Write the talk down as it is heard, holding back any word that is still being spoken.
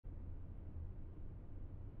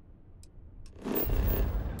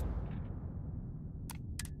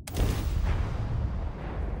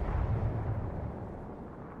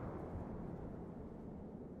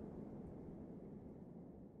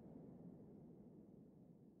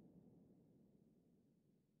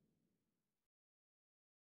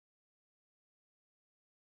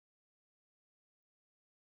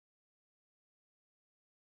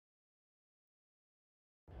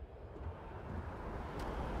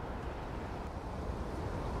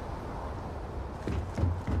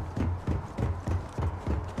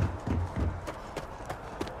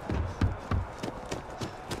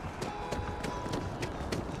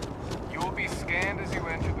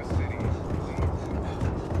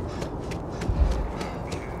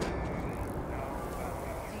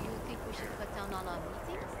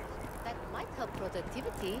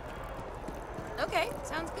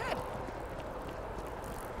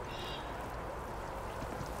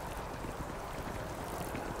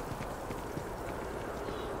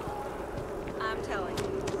no telling.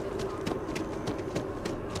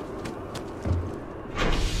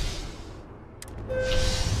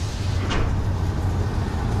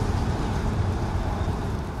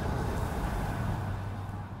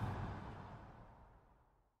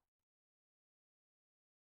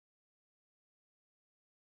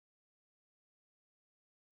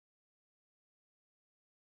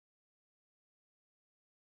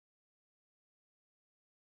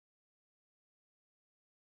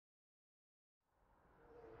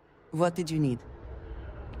 What did you need?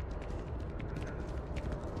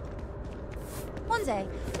 One day,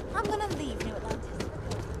 I'm gonna leave New Atlantis.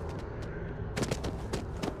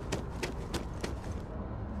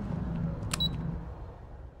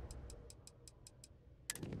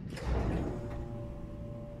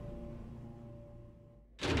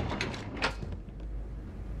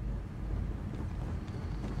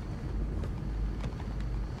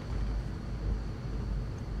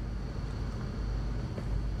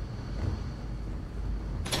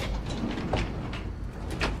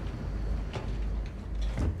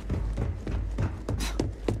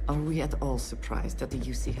 Are we at all surprised that the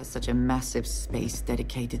UC has such a massive space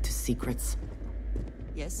dedicated to secrets?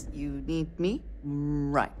 Yes, you need me?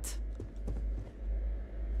 Right.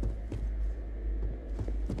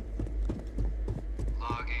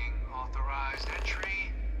 Logging authorized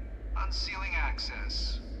entry. Unsealing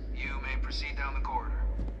access. You may proceed down the corridor.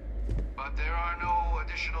 But there are no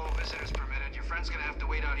additional visitors permitted. Your friend's gonna have to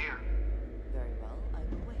wait out here. Very well, I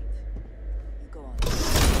will wait. You go on.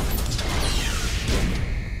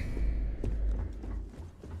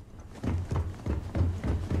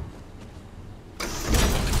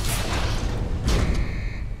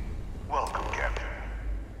 Welcome, Captain.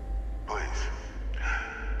 Please,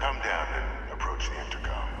 come down and approach the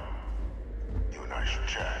intercom. You and I should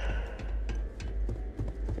chat.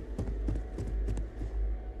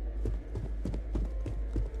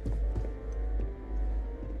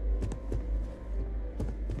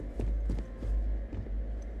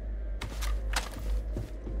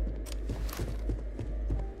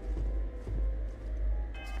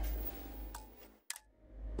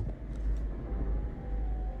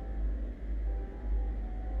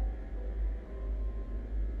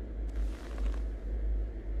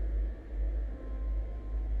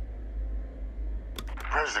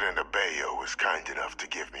 President Abeyo was kind enough to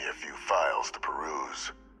give me a few files to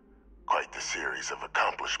peruse. Quite the series of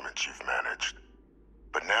accomplishments you've managed.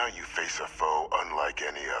 But now you face a foe unlike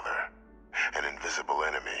any other. An invisible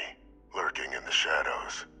enemy, lurking in the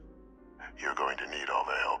shadows. You're going to need all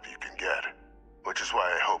the help you can get. Which is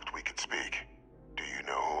why I hoped we could speak. Do you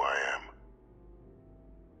know who I am?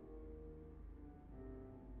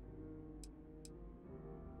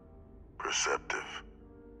 Perceptive.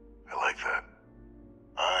 I like that.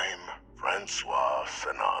 I'm Francois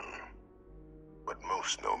Sanon, but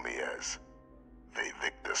most know me as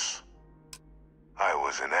Vivictus. I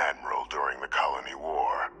was an admiral during the Colony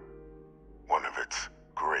War, one of its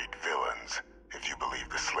great villains, if you believe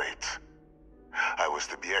the slates. I was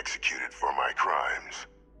to be executed for my crimes,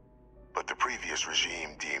 but the previous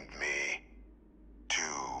regime deemed me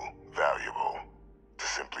too valuable to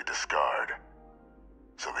simply discard.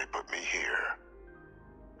 So they put me here,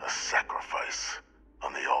 a sacrifice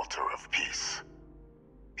on the altar of peace.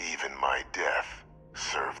 Even my death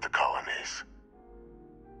served the colonies.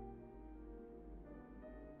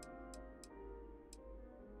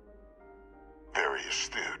 Very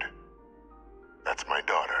astute. That's my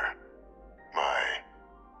daughter. My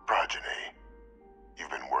progeny. You've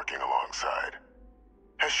been working alongside.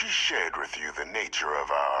 Has she shared with you the nature of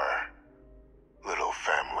our little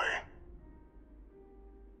family?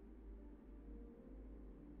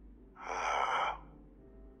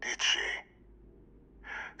 Did she?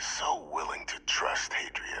 So willing to trust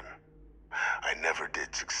Hadrian. I never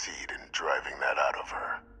did succeed in driving that out of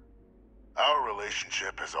her. Our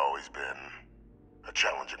relationship has always been a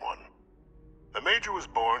challenging one. The Major was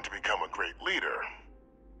born to become a great leader,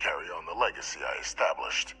 carry on the legacy I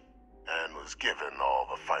established, and was given all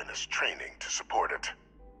the finest training to support it.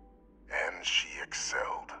 And she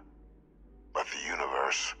excelled. But the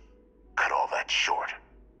universe cut all that short.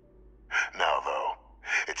 Now, though,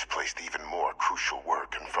 it's placed even more crucial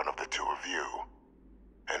work in front of the two of you.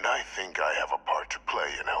 And I think I have a part to play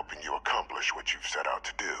in helping you accomplish what you've set out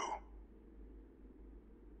to do.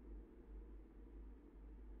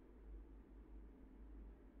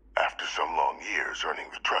 After some long years earning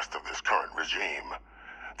the trust of this current regime,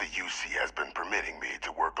 the UC has been permitting me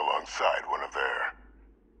to work alongside one of their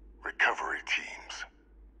recovery teams,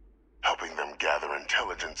 helping them gather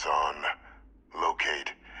intelligence on,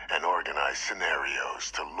 locate, and organize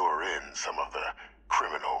scenarios to lure in some of the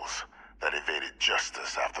criminals that evaded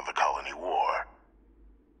justice after the Colony War.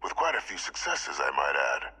 With quite a few successes, I might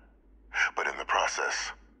add. But in the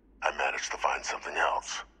process, I managed to find something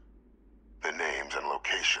else. The names and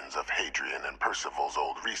locations of Hadrian and Percival's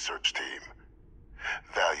old research team.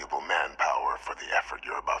 Valuable manpower for the effort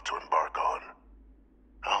you're about to embark on.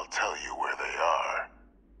 I'll tell you where they are,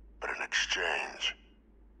 but in exchange,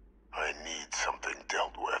 I need something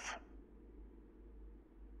dealt with.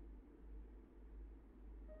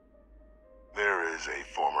 There is a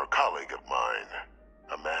former colleague of mine,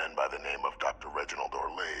 a man by the name of Dr. Reginald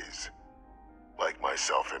Orlaise. Like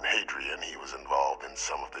myself and Hadrian, he was involved in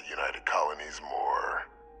some of the United Colony's more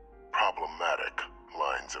problematic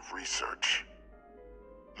lines of research.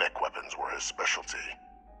 Mech weapons were his specialty.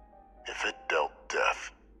 If it dealt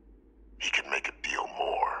death, he could make a deal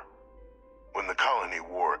more. When the Colony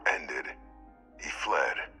War ended, he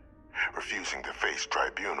fled, refusing to face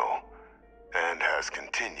tribunal, and has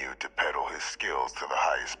continued to peddle his skills to the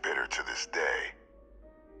highest bidder to this day.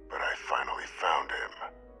 But I finally found him.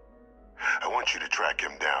 I want you to track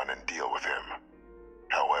him down and deal with him,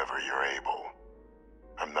 however you're able.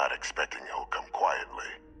 I'm not expecting he'll come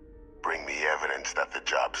quietly. Bring me evidence that the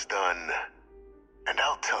job's done, and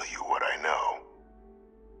I'll tell you what I know.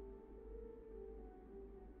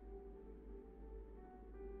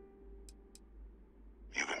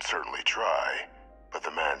 You can certainly try, but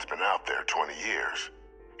the man's been out there 20 years.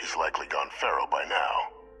 He's likely gone feral by now.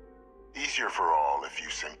 Easier for all if you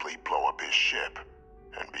simply blow up his ship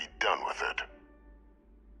and be done with it.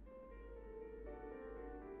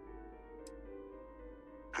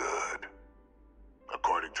 Good.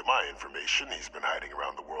 According to my information, he's been hiding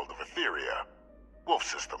around the world of Etheria. Wolf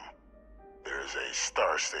system. There's a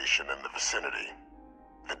star station in the vicinity.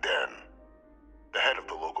 The Den. The head of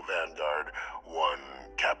the local vanguard, one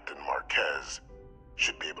Captain Marquez,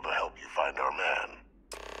 should be able to help you find our man.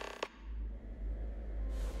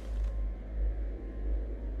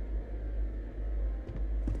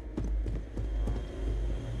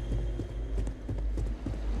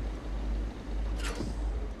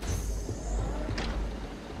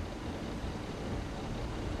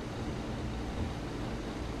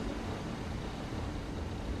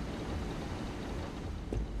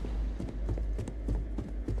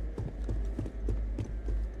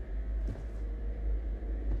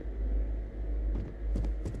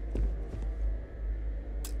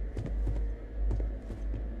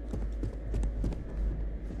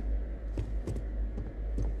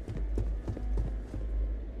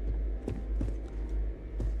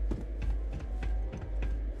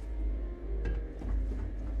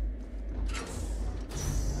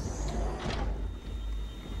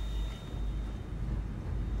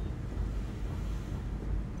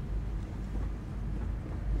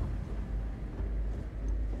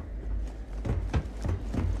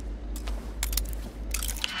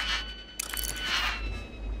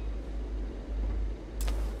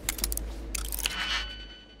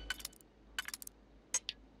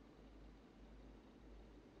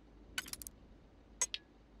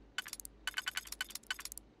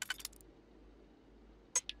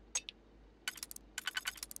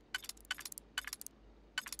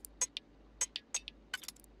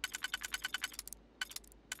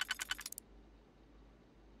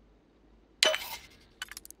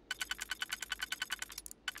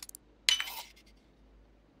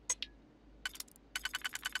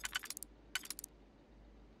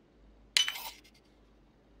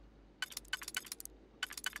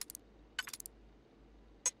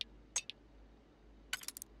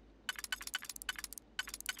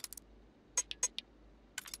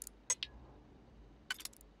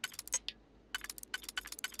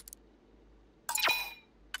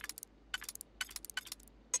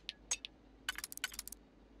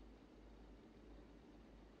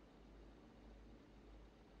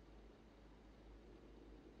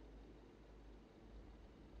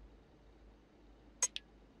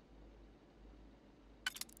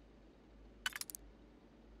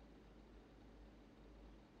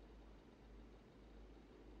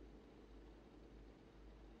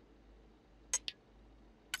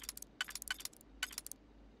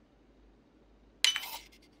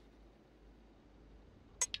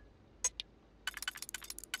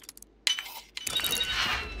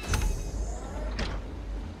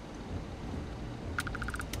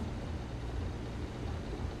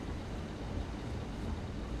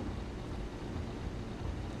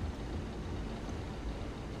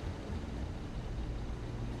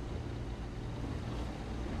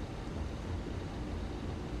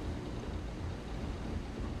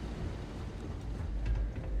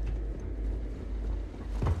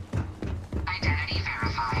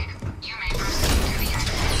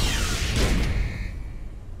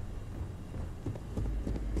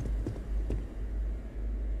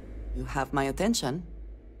 have my attention.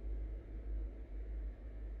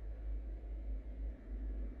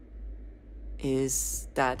 Is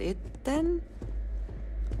that it, then?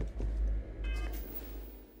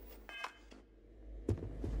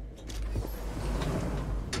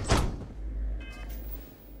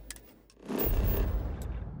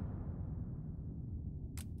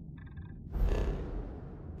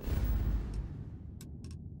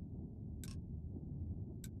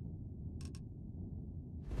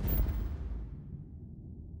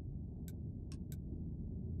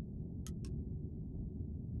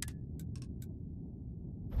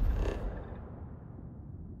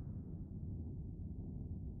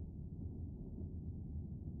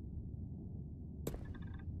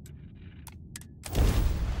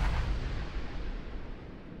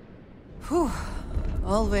 Whew.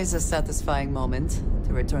 Always a satisfying moment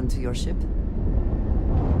to return to your ship.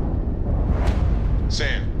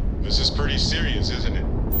 Sam, this is pretty serious, isn't it?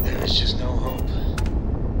 There's just no hope.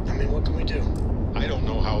 I mean, what can we do? I don't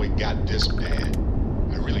know how it got this bad.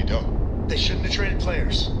 I really don't. They shouldn't have traded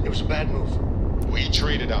players. It was a bad move. We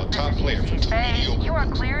traded our top player for two mediocre. You are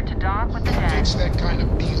cleared to dock with the dead. It's that kind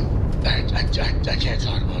of deal. I can't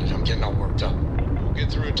talk about it. I'm getting all worked up. We'll get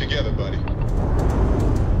through it together, buddy.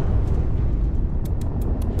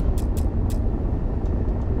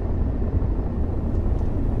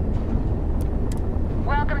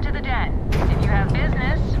 Welcome to the dead. If you have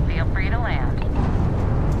business, feel free to land.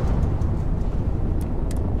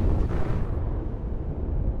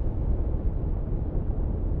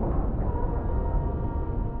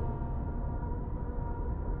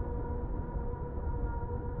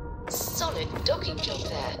 Solid docking job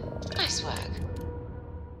there. Nice work.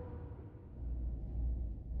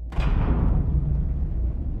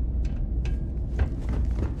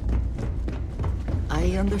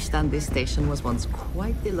 I understand this station was once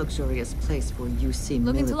quite the luxurious place for UC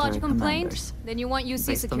Looking to military lodge a complaint? commanders. Then you want UC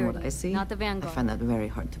Based security, on what I see, not the I Vanguard. find that very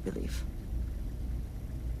hard to believe.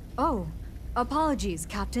 Oh, apologies,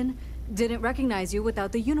 Captain. Didn't recognize you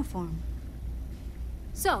without the uniform.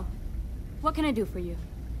 So, what can I do for you?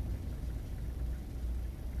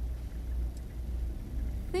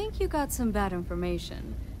 Think you got some bad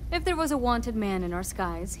information. If there was a wanted man in our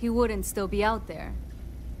skies, he wouldn't still be out there.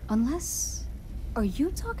 Unless... Are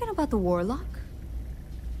you talking about the Warlock?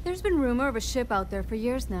 There's been rumor of a ship out there for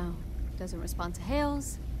years now. Doesn't respond to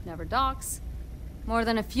hails, never docks. More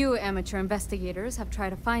than a few amateur investigators have tried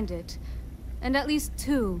to find it, and at least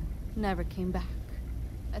 2 never came back.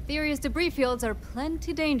 Aetherius debris fields are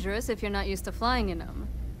plenty dangerous if you're not used to flying in them.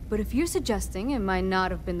 But if you're suggesting it might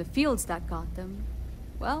not have been the fields that got them,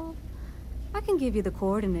 well, I can give you the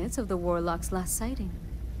coordinates of the Warlock's last sighting.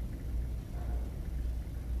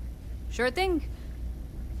 Sure thing.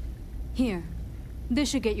 Here, this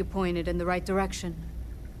should get you pointed in the right direction.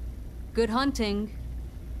 Good hunting,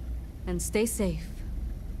 and stay safe.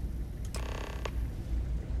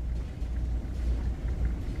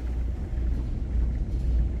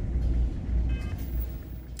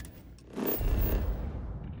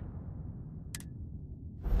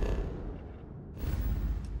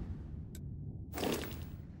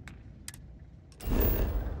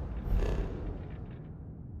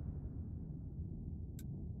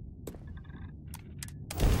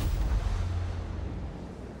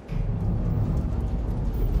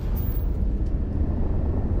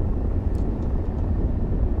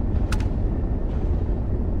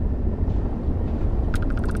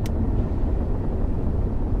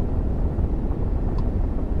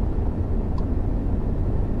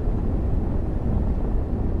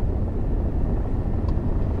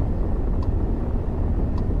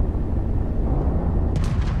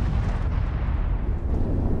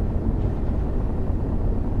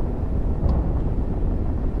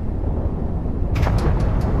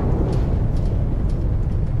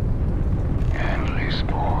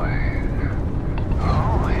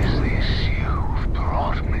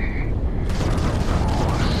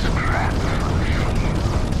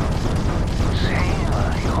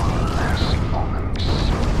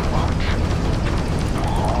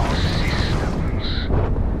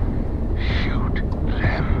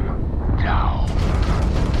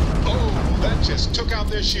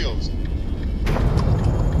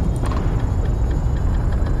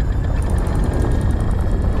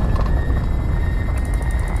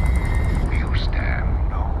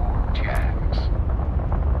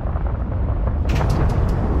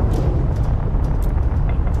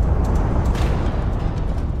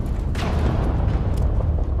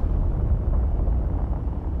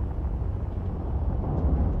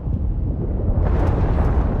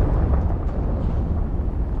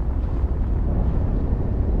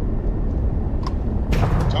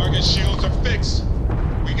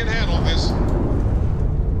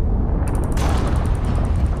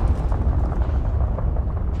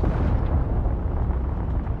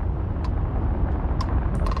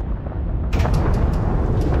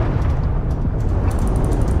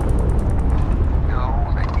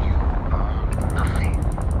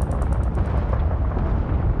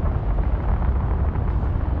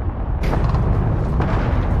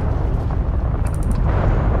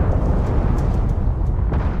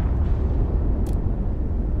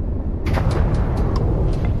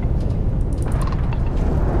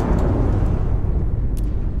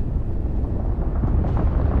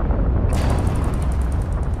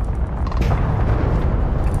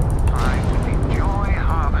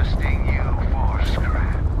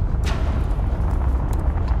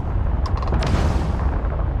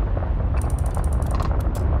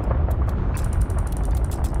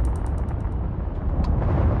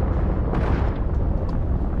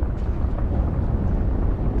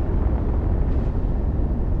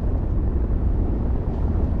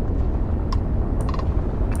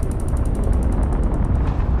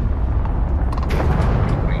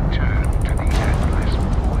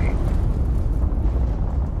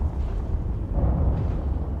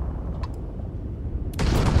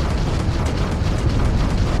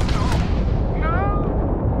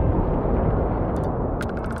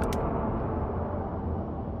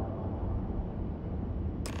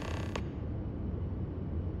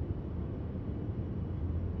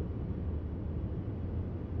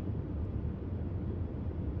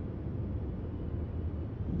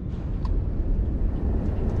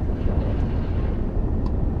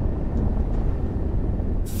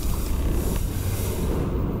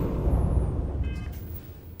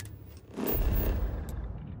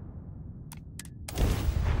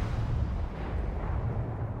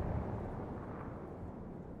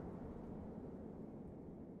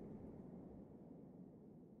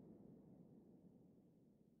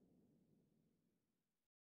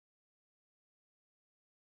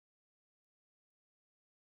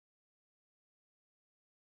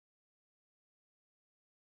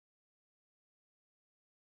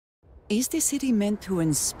 Is the city meant to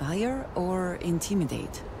inspire or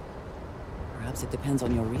intimidate? Perhaps it depends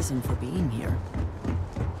on your reason for being here.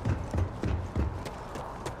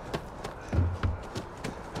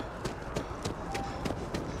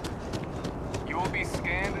 You will be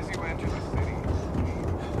scanned as you enter the city.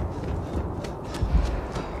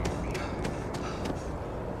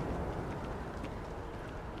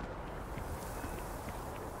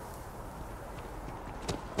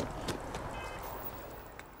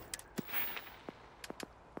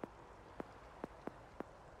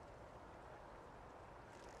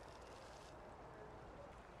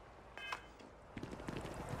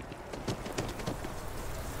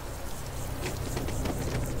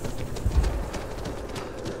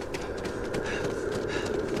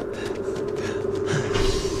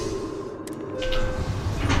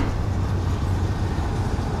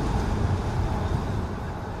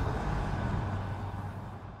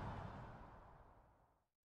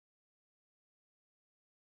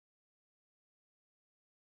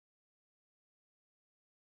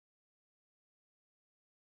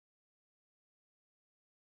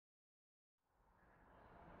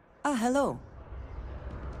 Ah, hello.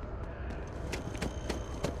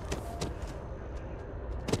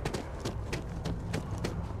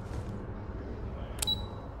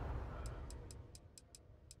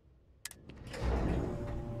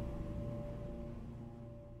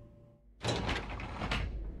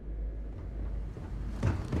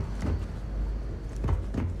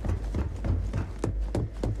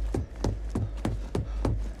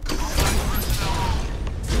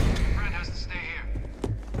 Friend has to stay here.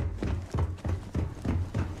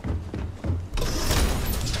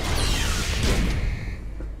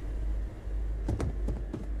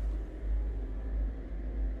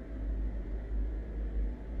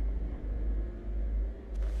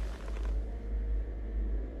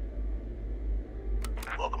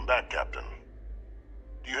 Welcome back, Captain.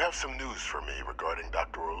 Do you have some news for me regarding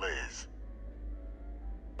Dr. Olays?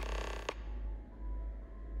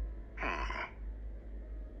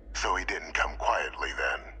 So he didn't come quietly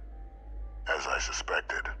then, as I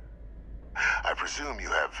suspected. I presume you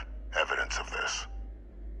have evidence of this.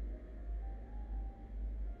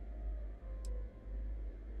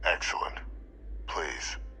 Excellent.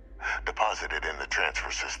 Please, deposit it in the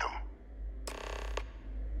transfer system.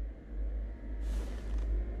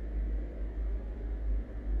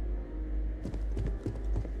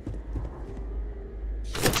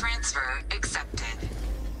 Transfer accepted.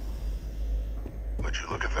 Would you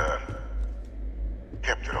look at that?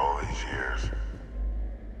 Kept it all these years.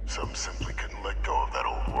 Some simply couldn't let go of that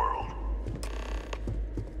old world.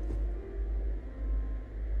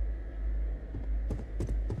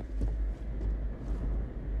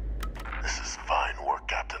 This is fine work,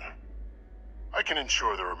 Captain. I can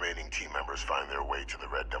ensure the remaining team members find their way to the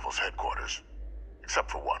Red Devil's headquarters.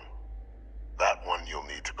 Except for one. That one you'll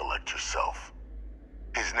need to collect yourself.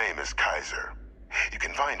 His name is Kaiser. You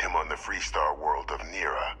can find him on the Freestar world of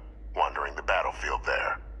Nira, wandering the battlefield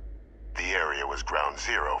there. The area was ground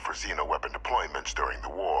zero for xeno-weapon deployments during the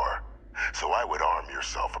war, so I would arm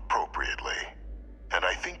yourself appropriately. And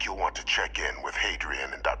I think you'll want to check in with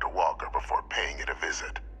Hadrian and Dr. Walker before paying it a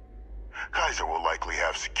visit. Kaiser will likely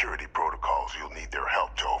have security protocols you'll need their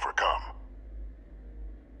help to overcome.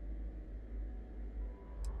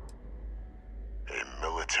 A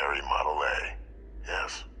military Model A,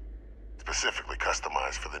 yes. Specifically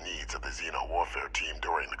customized for the needs of the Xeno warfare team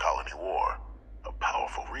during the Colony War. A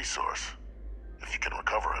powerful resource, if you can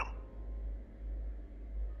recover him.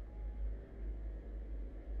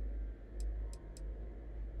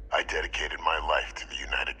 I dedicated my life to the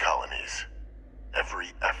United Colonies.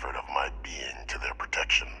 Every effort of my being to their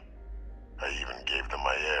protection. I even gave them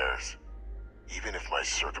my heirs. Even if my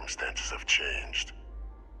circumstances have changed,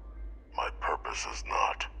 my purpose has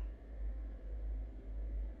not.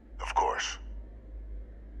 Of course.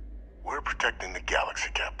 We're protecting the galaxy,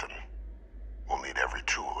 Captain. We'll need every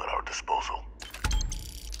tool at our disposal.